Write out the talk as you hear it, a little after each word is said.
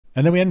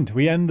And then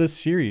we end this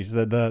series,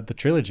 the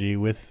trilogy,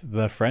 with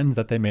the friends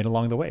that they made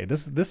along the way.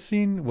 This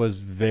scene was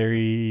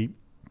very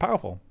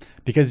powerful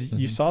because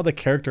you Hmm. saw the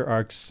character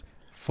arcs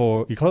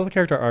you call it the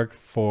character arc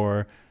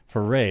for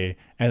Rey,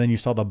 and then you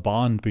saw the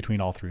bond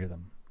between all three of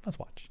them. Let's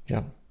watch.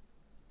 Yeah.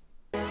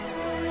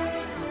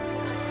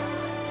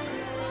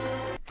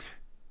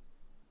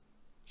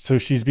 So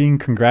she's being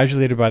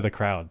congratulated by the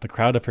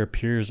crowd of her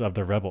peers of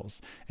the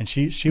rebels, and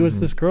she was Hmm.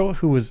 this girl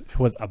who was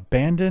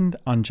abandoned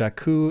on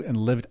Jakku and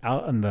lived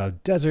out in the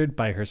desert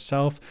by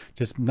herself,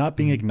 just not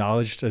being Hmm.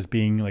 acknowledged as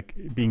being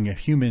a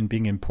human,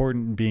 being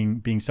important,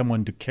 being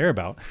someone to care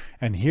about.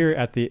 And here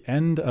at the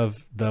end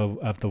of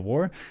the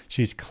war,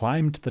 she's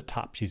climbed to the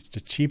top. She's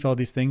achieved all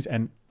these things,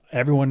 and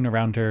everyone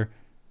around her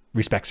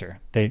respects her.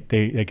 They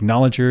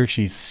acknowledge her.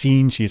 She's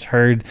seen, she's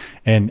heard,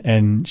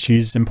 and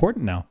she's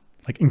important now.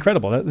 Like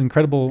incredible, that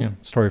incredible Yeah.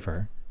 story for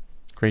her.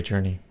 Great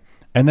journey.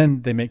 And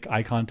then they make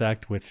eye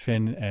contact with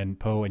Finn and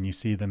Poe, and you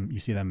see them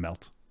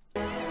melt.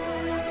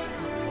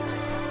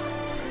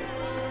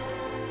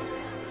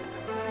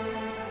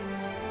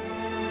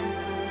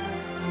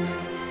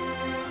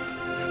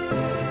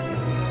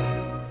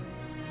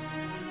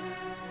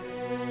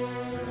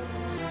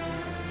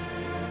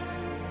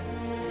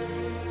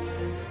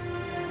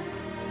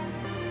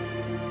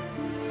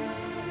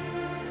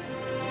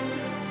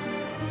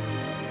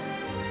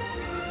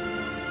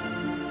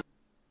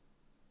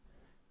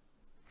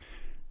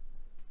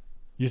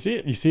 You see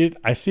it. You see it.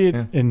 I see it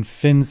Yeah. in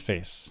Finn's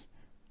face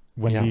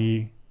when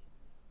Yeah.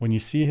 when you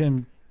see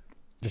him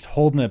just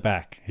holding it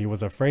back. He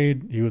was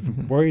afraid. He was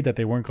Mhm. worried that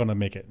they weren't going to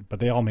make it, but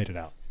they all made it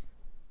out.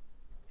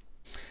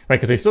 Right,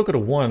 because they still could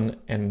have won,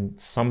 and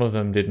some of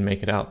them didn't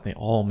make it out. They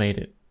all made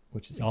it,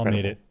 which is They all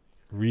incredible. made it.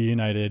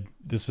 Reunited.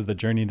 This is the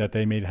journey that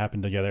they made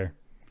happen together.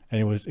 And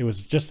it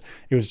was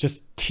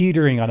just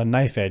teetering on a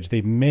knife edge.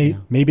 Yeah.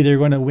 Maybe they're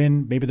going to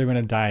win, maybe they're going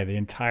to die the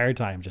entire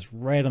time, just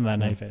right on that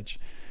Yeah. knife edge.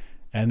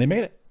 And they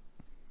made it.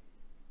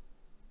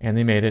 And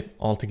they made it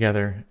all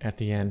together at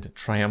the end,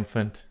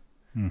 triumphant,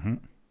 Mm-hmm.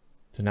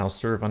 to now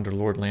serve under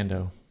Lord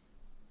Lando.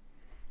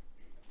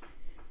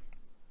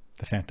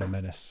 The Phantom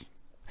Menace.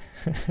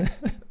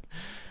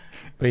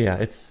 But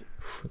yeah,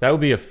 that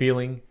would be a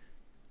feeling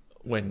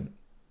when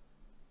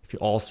if you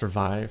all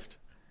survived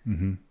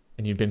Mm-hmm.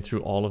 and you've been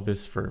through all of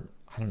this for,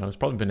 I don't know, it's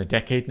probably been a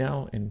decade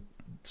now in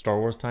Star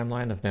Wars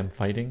timeline of them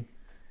fighting,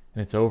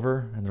 and it's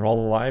over and they're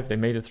all alive. They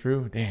made it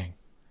through. Dang.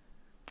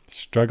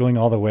 Struggling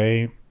all the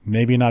way,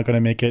 maybe not going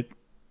to make it,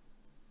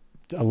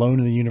 alone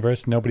in the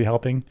universe, nobody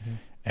helping. Mhm.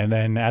 And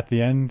then at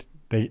the end,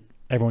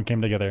 everyone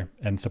came together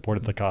and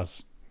supported the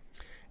cause.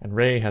 And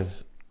Rey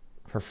has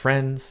her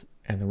friends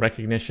and the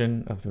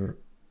recognition of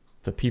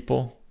the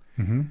people.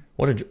 Mm-hmm.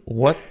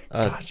 What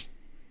a Gosh.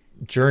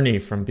 journey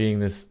from being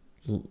this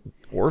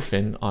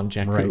orphan on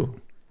Jakku.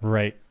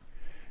 Right.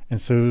 And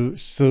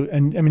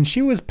and I mean,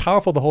 she was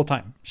powerful the whole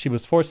time. She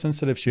was force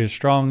sensitive. She was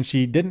strong.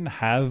 She didn't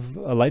have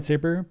a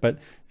lightsaber, but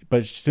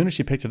as soon as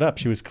she picked it up,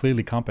 she was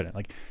clearly competent.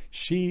 Like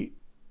she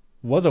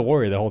was a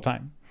warrior the whole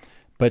time,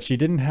 but she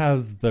didn't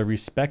have the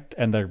respect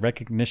and the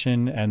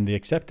recognition and the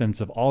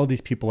acceptance of all of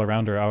these people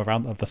around her,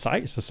 around of the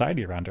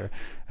society around her.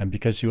 And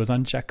because she was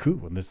on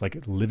Jakku and this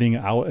like living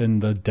out in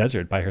the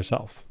desert by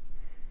herself.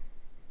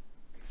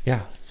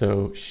 Yeah,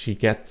 so she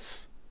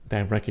gets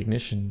that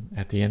recognition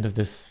at the end of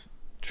this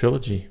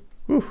trilogy.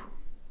 Whew.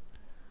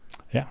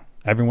 Yeah.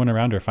 Everyone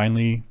around her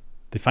finally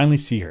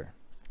see her.